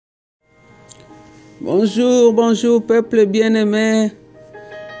Bonjour, bonjour peuple bien-aimé.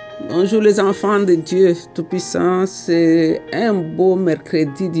 Bonjour les enfants de Dieu Tout-Puissant. C'est un beau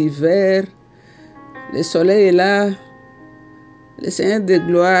mercredi d'hiver. Le soleil est là. Le Seigneur de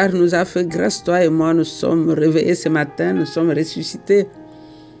gloire nous a fait grâce, toi et moi. Nous sommes réveillés ce matin, nous sommes ressuscités.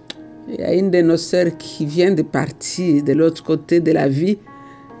 Il y a une de nos sœurs qui vient de partir de l'autre côté de la vie.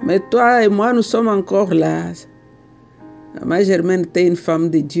 Mais toi et moi, nous sommes encore là. Maman Germaine était une femme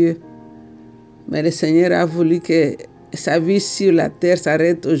de Dieu. Mais le Seigneur a voulu que sa vie sur la terre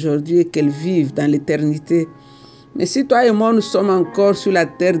s'arrête aujourd'hui et qu'elle vive dans l'éternité. Mais si toi et moi, nous sommes encore sur la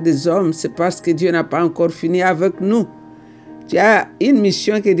terre des hommes, c'est parce que Dieu n'a pas encore fini avec nous. Tu as une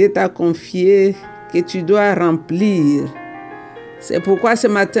mission que Dieu t'a confiée, que tu dois remplir. C'est pourquoi ce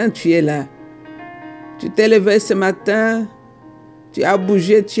matin, tu es là. Tu t'es levé ce matin, tu as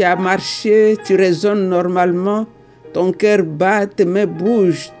bougé, tu as marché, tu raisonnes normalement, ton cœur bat, tes mains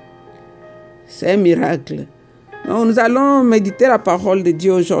bougent. C'est un miracle. Donc, nous allons méditer la parole de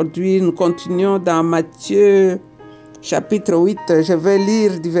Dieu aujourd'hui. Nous continuons dans Matthieu chapitre 8. Je vais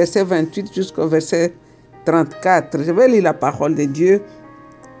lire du verset 28 jusqu'au verset 34. Je vais lire la parole de Dieu.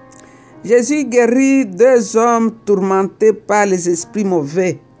 Jésus guérit 2 hommes tourmentés par les esprits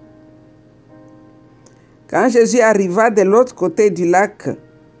mauvais. Quand Jésus arriva de l'autre côté du lac,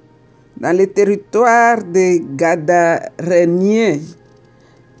 dans le territoire des Gadaréniens,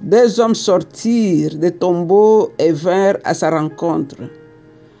 2 hommes sortirent des tombeaux et vinrent à sa rencontre.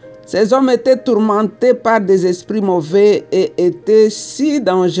 Ces hommes étaient tourmentés par des esprits mauvais et étaient si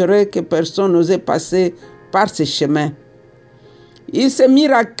dangereux que personne n'osait passer par ces chemins. Ils se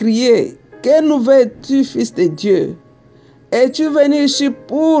mirent à crier: « Que nous veux-tu, Fils de Dieu? Es-tu venu ici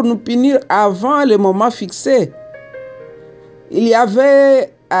pour nous punir avant le moment fixé ?» Il y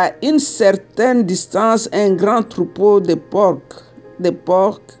avait à une certaine distance un grand troupeau de porcs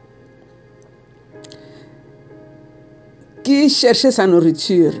qui cherchait sa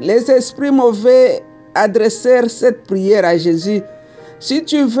nourriture. Les esprits mauvais adressèrent cette prière à Jésus: « Si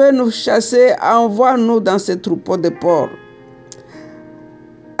tu veux nous chasser, envoie-nous dans ce troupeau de porcs. »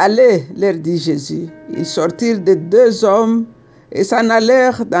 « Allez, leur dit Jésus. Ils sortirent de 2 hommes et s'en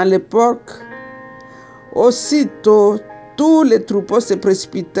allèrent dans les porcs. Aussitôt, tout le troupeau se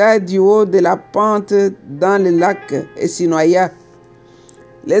précipita du haut de la pente dans le lac et s'y noya.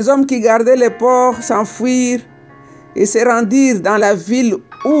 Les hommes qui gardaient les porcs s'enfuirent et se rendirent dans la ville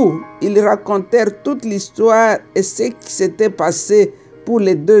où ils racontèrent toute l'histoire et ce qui s'était passé pour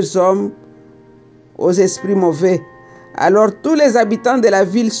les 2 hommes aux esprits mauvais. Alors tous les habitants de la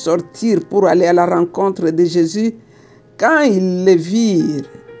ville sortirent pour aller à la rencontre de Jésus. Quand ils le virent,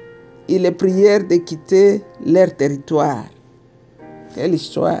 ils les prièrent de quitter leur territoire. Quelle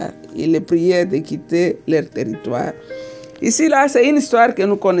histoire! Ils les prièrent de quitter leur territoire. Ici, là, c'est une histoire que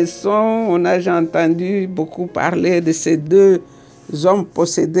nous connaissons. On a déjà entendu beaucoup parler de ces 2 hommes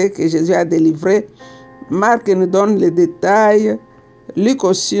possédés que Jésus a délivrés. Marc nous donne les détails. Luc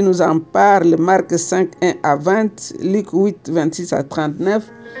aussi nous en parle. Marc 5, 1 à 20. Luc 8, 26 à 39.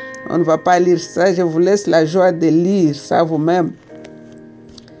 On ne va pas lire ça. Je vous laisse la joie de lire ça vous-même.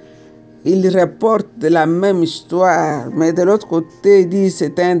 Ils rapportent de la même histoire, mais de l'autre côté, ils disent que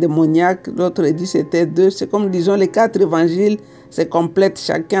c'était un démoniaque, l'autre dit que c'était 2. C'est comme, disons, les 4 évangiles se complètent.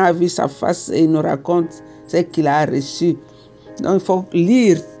 Chacun a vu sa face et il nous raconte ce qu'il a reçu. Donc, il faut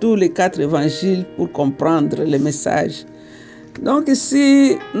lire tous les 4 évangiles pour comprendre le message. Donc,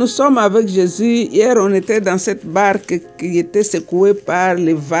 ici, nous sommes avec Jésus. Hier, on était dans cette barque qui était secouée par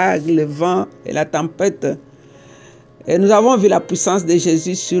les vagues, le vent et la tempête. Et nous avons vu la puissance de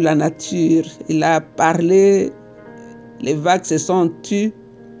Jésus sur la nature. Il a parlé, les vagues se sont tues,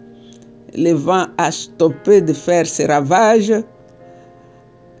 le vent a stoppé de faire ses ravages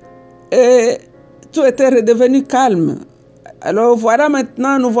et tout était redevenu calme. Alors voilà,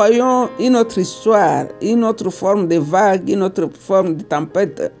 maintenant nous voyons une autre histoire, une autre forme de vague, une autre forme de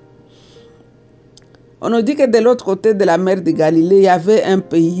tempête. On nous dit que de l'autre côté de la mer de Galilée, il y avait un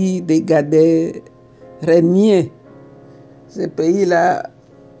pays des Gadaréniens. Ce pays-là,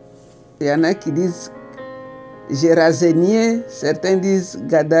 il y en a qui disent Géraséniens, certains disent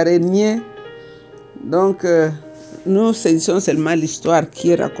Gadaréniens. Donc, nous saisissons seulement l'histoire qui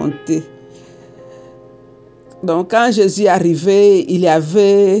est racontée. Donc, quand Jésus est arrivé, il y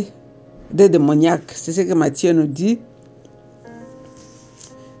avait des démoniaques. C'est ce que Matthieu nous dit.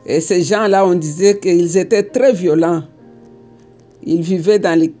 Et ces gens-là, on disait qu'ils étaient très violents. Ils vivaient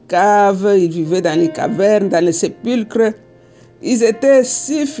dans les caves, ils vivaient dans les cavernes, dans les sépulcres. Ils étaient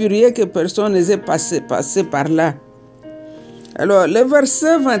si furieux que personne n'osait passer par là. Alors, le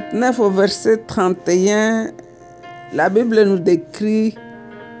verset 29 au verset 31, la Bible nous décrit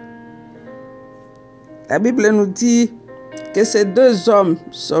La Bible nous dit que ces deux hommes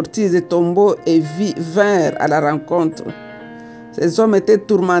sortis des tombeaux et vinrent à la rencontre. Ces hommes étaient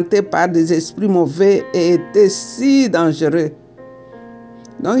tourmentés par des esprits mauvais et étaient si dangereux.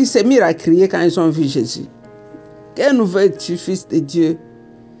 Donc ils se mirent à crier quand ils ont vu Jésus. « Que nous veux-tu, Fils de Dieu?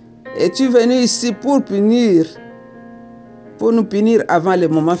 Es-tu venu ici pour nous punir avant le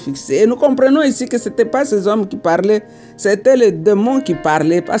moment fixé? » Et nous comprenons ici que ce n'étaient pas ces hommes qui parlaient, c'était les démons qui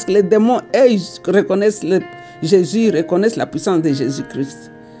parlaient, parce que les démons, eux, ils reconnaissent Jésus, reconnaissent la puissance de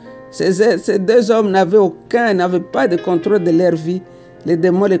Jésus-Christ. Ces deux hommes n'avaient pas de contrôle de leur vie. Les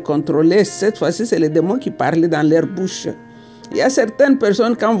démons les contrôlaient. Cette fois-ci, c'est les démons qui parlaient dans leur bouche. Il y a certaines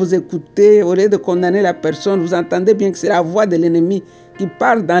personnes, quand vous écoutez, au lieu de condamner la personne, vous entendez bien que c'est la voix de l'ennemi qui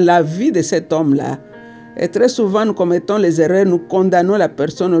parle dans la vie de cet homme-là. Et très souvent, nous commettons les erreurs, nous condamnons la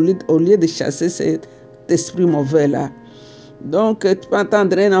personne au lieu de chasser cet esprit mauvais-là. Donc, tu peux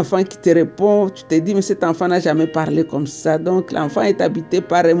entendre un enfant qui te répond, tu te dis, mais cet enfant n'a jamais parlé comme ça. Donc, l'enfant est habité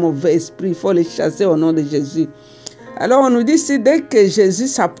par un mauvais esprit, il faut le chasser au nom de Jésus. Alors, on nous dit ici, dès que Jésus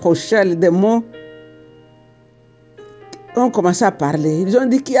s'approchait, les démons ont commencé à parler. Ils ont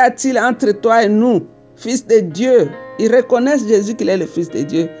dit, qu'y a-t-il entre toi et nous, Fils de Dieu? Ils reconnaissent Jésus qu'il est le Fils de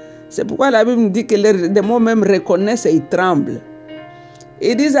Dieu. C'est pourquoi la Bible nous dit que les démons même reconnaissent et ils tremblent.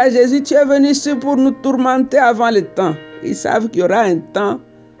 Ils disent à Jésus, tu es venu ici pour nous tourmenter avant le temps. Ils savent qu'il y aura un temps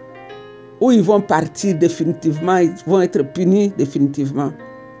où ils vont partir définitivement, ils vont être punis définitivement.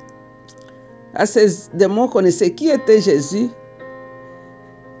 Ces démons connaissaient qui était Jésus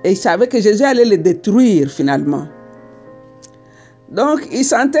et ils savaient que Jésus allait les détruire finalement. Donc, ils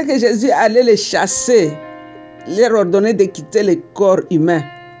sentaient que Jésus allait les chasser, leur ordonner de quitter le corps humain.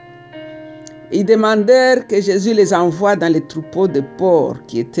 Ils demandèrent que Jésus les envoie dans les troupeaux de porcs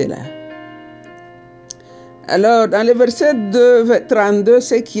qui étaient là. Alors, dans le verset 32,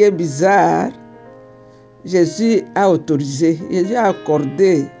 ce qui est bizarre, Jésus a autorisé, Jésus a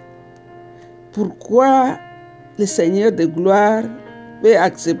accordé. Pourquoi le Seigneur de gloire peut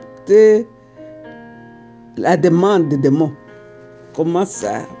accepter la demande des démons? Comment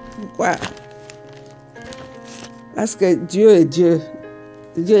ça? Pourquoi? Parce que Dieu est Dieu.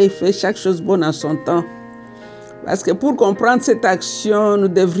 Dieu il fait chaque chose bonne en son temps. Parce que pour comprendre cette action, nous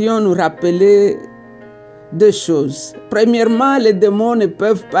devrions nous rappeler deux choses. Premièrement, les démons ne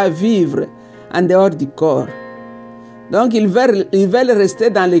peuvent pas vivre en dehors du corps. Donc, ils veulent rester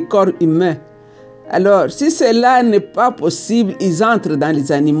dans le corps humain. Alors, si cela n'est pas possible, ils entrent dans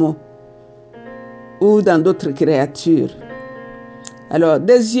les animaux ou dans d'autres créatures. Alors,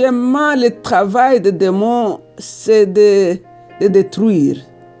 deuxièmement, le travail des démons, c'est de détruire.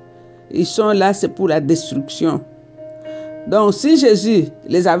 Ils sont là, c'est pour la destruction. Donc, si Jésus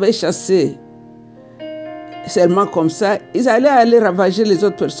les avait chassés seulement comme ça, ils allaient aller ravager les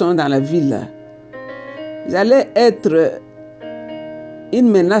autres personnes dans la ville. Ils allaient être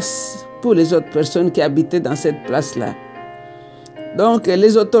une menace pour les autres personnes qui habitaient dans cette place-là. Donc,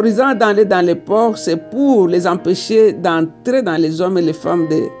 les autorisant d'aller dans les ports, c'est pour les empêcher d'entrer dans les hommes et les femmes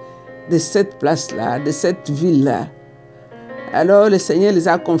de cette place-là, de cette ville-là. Alors, le Seigneur les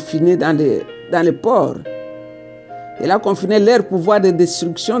a confinés dans les ports. Il a confiné leur pouvoir de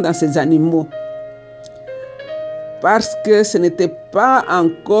destruction dans ces animaux. Parce que ce n'était pas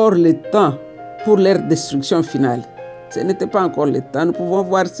encore le temps pour leur destruction finale. Ce n'était pas encore le temps. Nous pouvons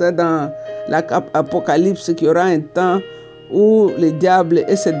voir ça dans l'Apocalypse, qu'il y aura un temps où les diables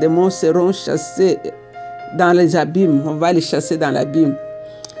et ces démons seront chassés dans les abîmes. On va les chasser dans l'abîme.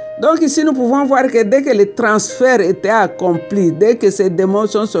 Donc ici, nous pouvons voir que dès que le transfert était accompli, dès que ces démons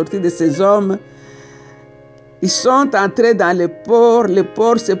sont sortis de ces hommes, ils sont entrés dans le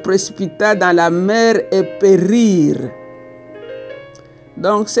port se précipita dans la mer et périrent.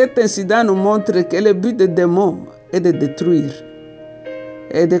 Donc cet incident nous montre que le but des démons est de détruire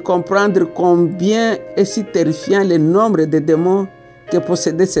et de comprendre combien est si terrifiant le nombre de démons que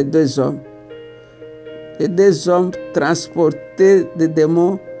possédaient ces deux hommes. Les deux hommes transportaient des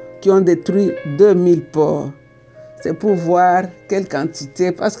démons qui ont détruit 2000 porcs. C'est pour voir quelle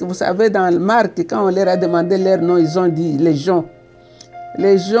quantité. Parce que vous savez, dans le Marc, quand on leur a demandé leur nom, ils ont dit légion.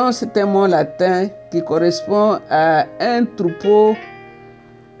 Légion, c'est un mot latin qui correspond à un troupeau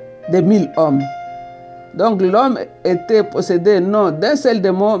de 1000 hommes. Donc l'homme était possédé non d'un seul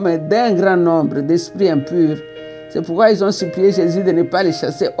démon, mais d'un grand nombre d'esprits impurs. C'est pourquoi ils ont supplié Jésus de ne pas les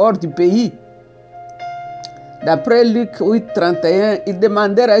chasser hors du pays. D'après Luc 8, 31, ils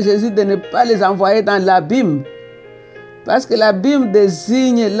demandèrent à Jésus de ne pas les envoyer dans l'abîme. Parce que l'abîme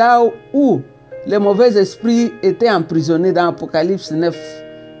désigne là où les mauvais esprits étaient emprisonnés dans Apocalypse 9,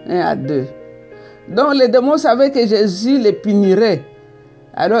 1 à 2. Donc les démons savaient que Jésus les punirait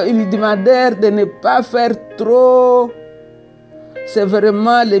Alors ils lui demandèrent de ne pas faire trop. C'est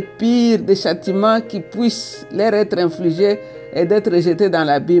vraiment le pire des châtiments qui puissent leur être infligés et d'être jetés dans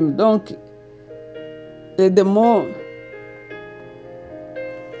l'abîme. Donc, les démons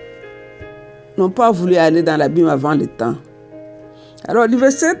n'ont pas voulu aller dans l'abîme avant le temps. Alors, du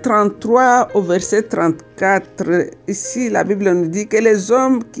verset 33 au verset 34, ici, la Bible nous dit que les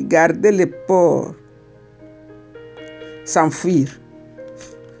hommes qui gardaient les porcs s'enfuirent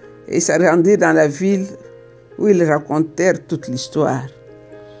et se rendirent dans la ville où ils racontèrent toute l'histoire.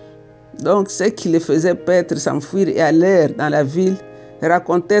 Donc, ceux qui les faisaient paître s'enfuir et allèrent dans la ville et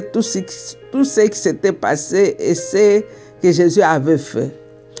racontèrent tout ce qui s'était passé et ce que Jésus avait fait.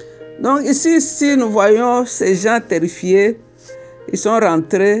 Donc, ici, nous voyons ces gens terrifiés. Ils sont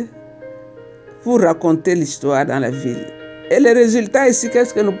rentrés pour raconter l'histoire dans la ville. Et le résultat ici,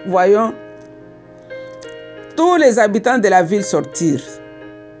 qu'est-ce que nous voyons? Tous les habitants de la ville sortirent.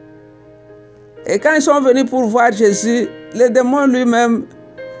 Et quand ils sont venus pour voir Jésus, le démon lui-même,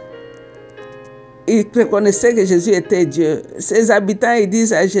 il reconnaissait que Jésus était Dieu. Ses habitants, ils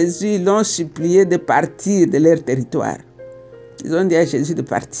disent à Jésus, ils l'ont supplié de partir de leur territoire. Ils ont dit à Jésus de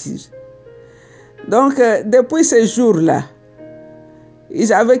partir. Donc, depuis ce jour-là,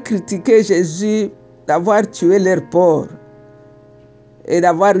 ils avaient critiqué Jésus d'avoir tué leurs porcs et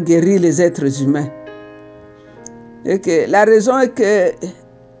d'avoir guéri les êtres humains. Et que la raison est que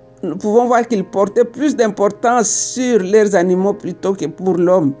nous pouvons voir qu'ils portaient plus d'importance sur leurs animaux plutôt que pour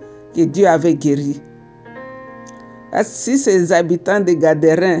l'homme que Dieu avait guéri. Si ces habitants de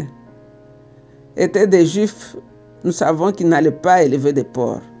Gadérins étaient des Juifs, nous savons qu'ils n'allaient pas élever des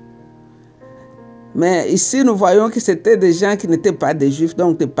porcs. Mais ici, nous voyons que c'était des gens qui n'étaient pas des Juifs,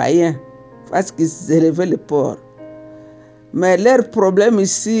 donc des païens, parce qu'ils élevaient les porcs. Mais leur problème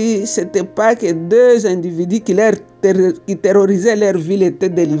ici, ce n'était pas que deux individus qui terrorisaient leur ville étaient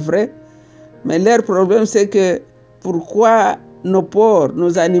délivrés, mais leur problème, c'est que pourquoi nos porcs,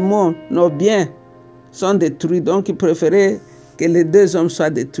 nos animaux, nos biens sont détruits. Donc, ils préféraient que les deux hommes soient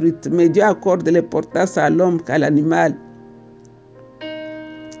détruits. Mais Dieu accorde l'importance à l'homme qu'à l'animal.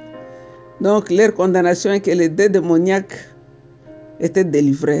 Donc, leur condamnation est que les deux démoniaques étaient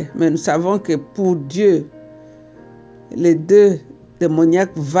délivrés. Mais nous savons que pour Dieu, les deux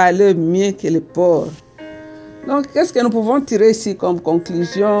démoniaques valaient mieux que les porcs. Donc, qu'est-ce que nous pouvons tirer ici comme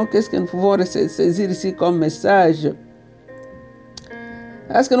conclusion? Qu'est-ce que nous pouvons saisir ici comme message?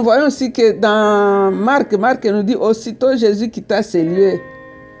 Parce que nous voyons aussi que dans Marc nous dit aussitôt Jésus quitta ces lieux.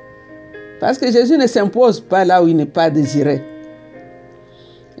 Parce que Jésus ne s'impose pas là où il n'est pas désiré.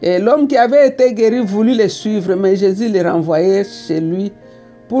 Et l'homme qui avait été guéri voulut le suivre, mais Jésus le renvoyait chez lui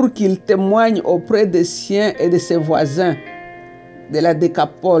pour qu'il témoigne auprès des siens et de ses voisins de la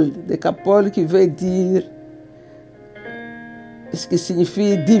Décapole. Décapole qui veut dire, ce qui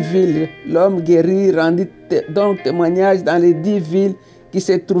signifie 10 villes. L'homme guéri rendit donc témoignage dans les 10 villes qui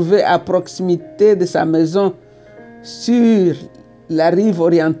se trouvaient à proximité de sa maison sur la rive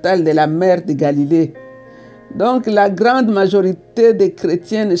orientale de la mer de Galilée. Donc la grande majorité des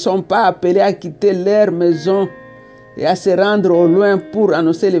chrétiens ne sont pas appelés à quitter leur maison et à se rendre au loin pour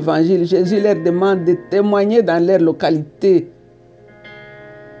annoncer l'évangile. Jésus leur demande de témoigner dans leur localité,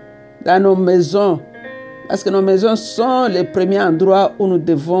 dans nos maisons, parce que nos maisons sont les premiers endroits où nous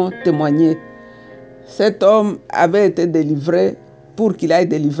devons témoigner. Cet homme avait été délivré pour qu'il aille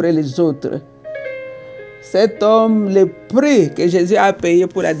délivrer les autres. Cet homme, le prix que Jésus a payé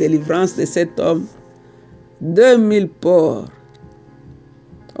pour la délivrance de cet homme, 2000 porcs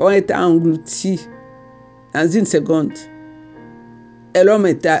ont été engloutis en une seconde. Et l'homme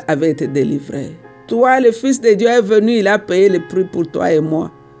avait été délivré. Toi, le Fils de Dieu est venu, il a payé le prix pour toi et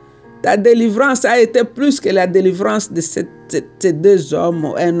moi. Ta délivrance a été plus que la délivrance de ces deux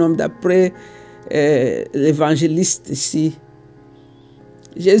hommes, un homme d'après l'évangéliste ici.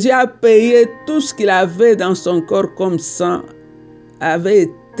 Jésus a payé tout ce qu'il avait dans son corps comme sang, avait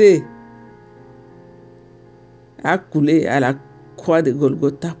été coulé à la croix de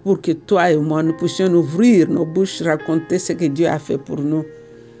Golgotha pour que toi et moi, nous puissions ouvrir nos bouches, raconter ce que Dieu a fait pour nous.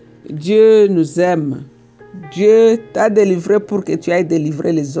 Dieu nous aime. Dieu t'a délivré pour que tu ailles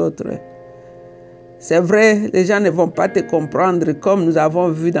délivrer les autres. C'est vrai, les gens ne vont pas te comprendre comme nous avons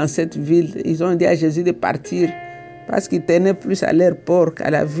vu dans cette ville. Ils ont dit à Jésus de partir parce qu'ils tenaient plus à leur porc qu'à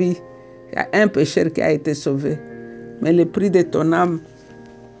la vie, à un pécheur qui a été sauvé. Mais le prix de ton âme,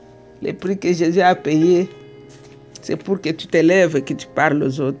 le prix que Jésus a payé, c'est pour que tu t'élèves et que tu parles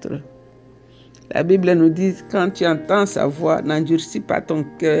aux autres. La Bible nous dit, quand tu entends sa voix, n'endurcis pas ton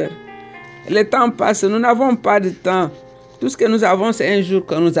cœur. Le temps passe, nous n'avons pas de temps. Tout ce que nous avons, c'est un jour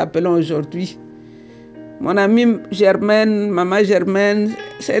que nous appelons aujourd'hui. Mon amie Germaine, maman Germaine,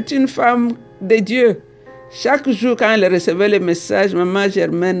 c'est une femme de Dieu. Chaque jour, quand elle recevait les messages, maman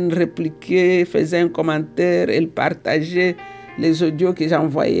Germaine répliquait, faisait un commentaire, elle partageait les audios que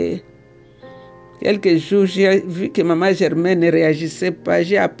j'envoyais. Quelques jours, j'ai vu que maman Germaine ne réagissait pas.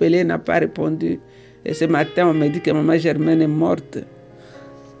 J'ai appelé, elle n'a pas répondu. Et ce matin, on me dit que maman Germaine est morte.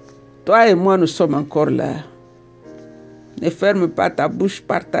 Toi et moi, nous sommes encore là. Ne ferme pas ta bouche,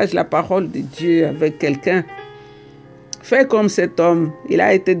 partage la parole de Dieu avec quelqu'un. Fais comme cet homme. Il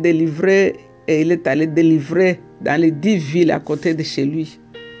a été délivré et il est allé délivrer dans les 10 villes à côté de chez lui.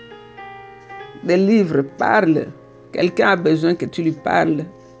 Délivre, parle. Quelqu'un a besoin que tu lui parles.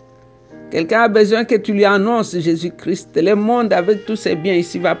 Quelqu'un a besoin que tu lui annonces Jésus-Christ. Le monde avec tous ses biens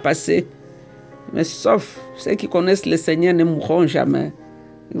ici va passer. Mais sauf ceux qui connaissent le Seigneur ne mourront jamais.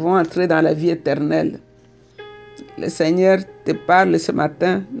 Ils vont entrer dans la vie éternelle. Le Seigneur te parle ce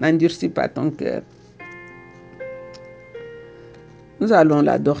matin, n'endurcis pas ton cœur. Nous allons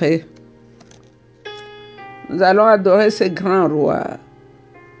l'adorer. Nous allons adorer ce grand roi.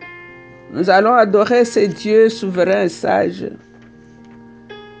 Nous allons adorer ce Dieu souverain et sage.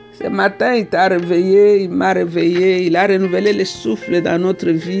 Ce matin, il t'a réveillé, il m'a réveillé, il a renouvelé le souffle dans notre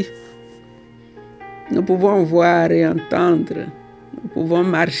vie. Nous pouvons voir et entendre. Nous pouvons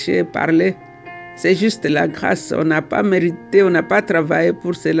marcher, parler. C'est juste la grâce. On n'a pas mérité, on n'a pas travaillé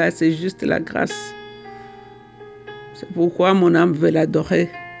pour cela. C'est juste la grâce. C'est pourquoi mon âme veut l'adorer.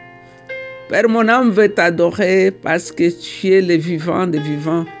 Père, mon âme veut t'adorer parce que tu es le vivant des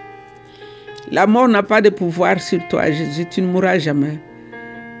vivants. La mort n'a pas de pouvoir sur toi, Jésus. Tu ne mourras jamais.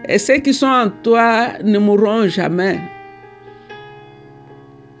 Et ceux qui sont en toi ne mourront jamais.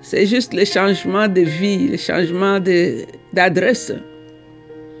 C'est juste le changement de vie, le changement d'adresse.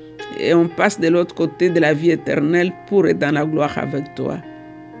 Et on passe de l'autre côté de la vie éternelle pour être dans la gloire avec toi.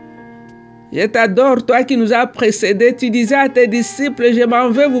 Je t'adore, toi qui nous as précédés. Tu disais à tes disciples, je m'en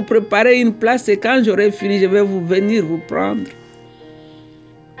vais vous préparer une place et quand j'aurai fini, je vais vous venir vous prendre.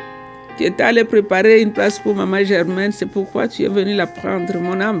 Tu étais allé préparer une place pour maman Germaine, c'est pourquoi tu es venu la prendre.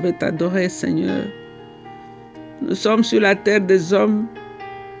 Mon âme veut t'adorer, Seigneur. Nous sommes sur la terre des hommes.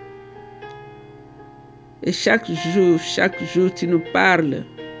 Et chaque jour, tu nous parles.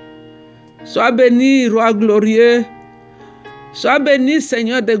 Sois béni, roi glorieux. Sois béni,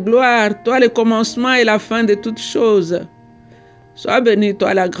 Seigneur de gloire, toi le commencement et la fin de toutes choses. Sois béni,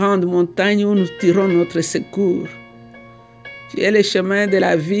 toi la grande montagne où nous tirons notre secours. Tu es le chemin de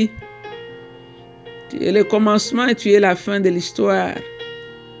la vie. Tu es le commencement et tu es la fin de l'histoire.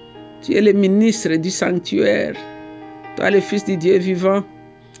 Tu es le ministre du sanctuaire. Toi le Fils du Dieu vivant.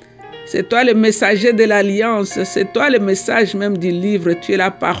 C'est toi le messager de l'alliance. C'est toi le message même du livre. Tu es la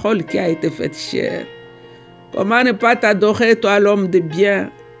parole qui a été faite chair. Comment ne pas t'adorer, toi l'homme de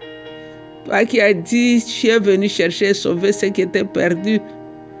bien? Toi qui as dit, tu es venu chercher et sauver ceux qui étaient perdus.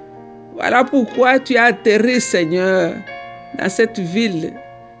 Voilà pourquoi tu as atterri, Seigneur, dans cette ville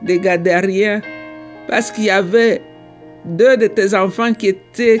des Gadariens. Parce qu'il y avait 2 de tes enfants qui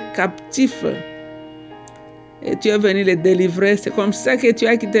étaient captifs. Et tu es venu les délivrer. C'est comme ça que tu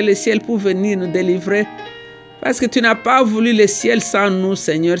as quitté le ciel pour venir nous délivrer. Parce que tu n'as pas voulu le ciel sans nous,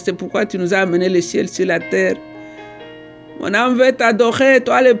 Seigneur. C'est pourquoi tu nous as amené le ciel sur la terre. Mon âme veut t'adorer,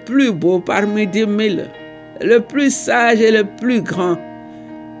 toi le plus beau parmi 10 000, le plus sage et le plus grand.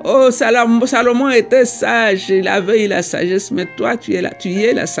 Oh, Salomon était sage, il avait eu la sagesse, mais toi, tu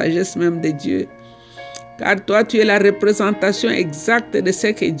es la sagesse même de Dieu. Car toi, tu es la représentation exacte de ce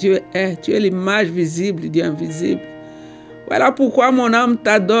que Dieu est. Tu es l'image visible du Dieu invisible. Voilà pourquoi mon âme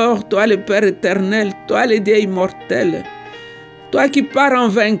t'adore, toi le Père éternel, toi le Dieu immortel. Toi qui pars en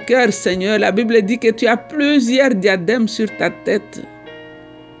vainqueur, Seigneur, la Bible dit que tu as plusieurs diadèmes sur ta tête.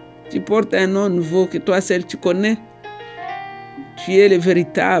 Tu portes un nom nouveau que toi seul tu connais. Tu es le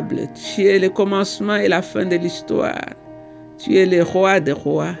véritable, tu es le commencement et la fin de l'histoire. Tu es le roi des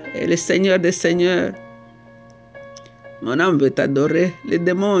rois et le Seigneur des seigneurs. Mon âme veut t'adorer. Les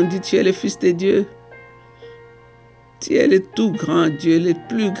démons ont dit tu es le Fils de Dieu. Tu es le tout grand Dieu, le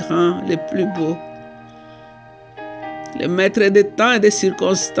plus grand, le plus beau. Le maître des temps et des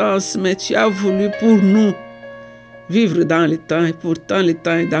circonstances, mais tu as voulu pour nous vivre dans le temps et pourtant le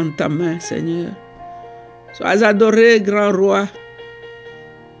temps est dans ta main, Seigneur. Sois adoré, grand roi.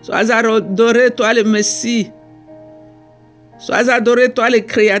 Sois adoré, toi le Messie. Sois adoré, toi le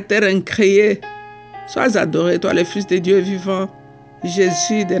Créateur incréé. Sois adoré, toi le Fils de Dieu vivant,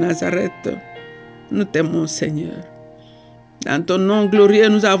 Jésus de Nazareth. Nous t'aimons, Seigneur. Dans ton nom glorieux,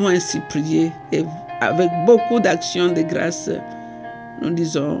 nous avons ainsi prié et avec beaucoup d'actions de grâce, nous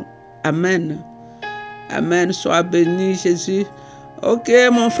disons Amen. Amen. Sois béni, Jésus. Ok,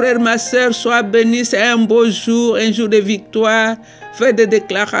 mon frère, ma soeur, sois béni. C'est un beau jour, un jour de victoire. Fais des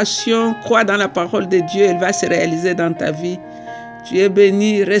déclarations, crois dans la parole de Dieu. Elle va se réaliser dans ta vie. Tu es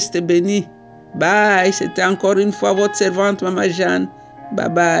béni, reste béni. Bye. C'était encore une fois votre servante, Maman Jeanne. Bye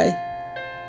bye.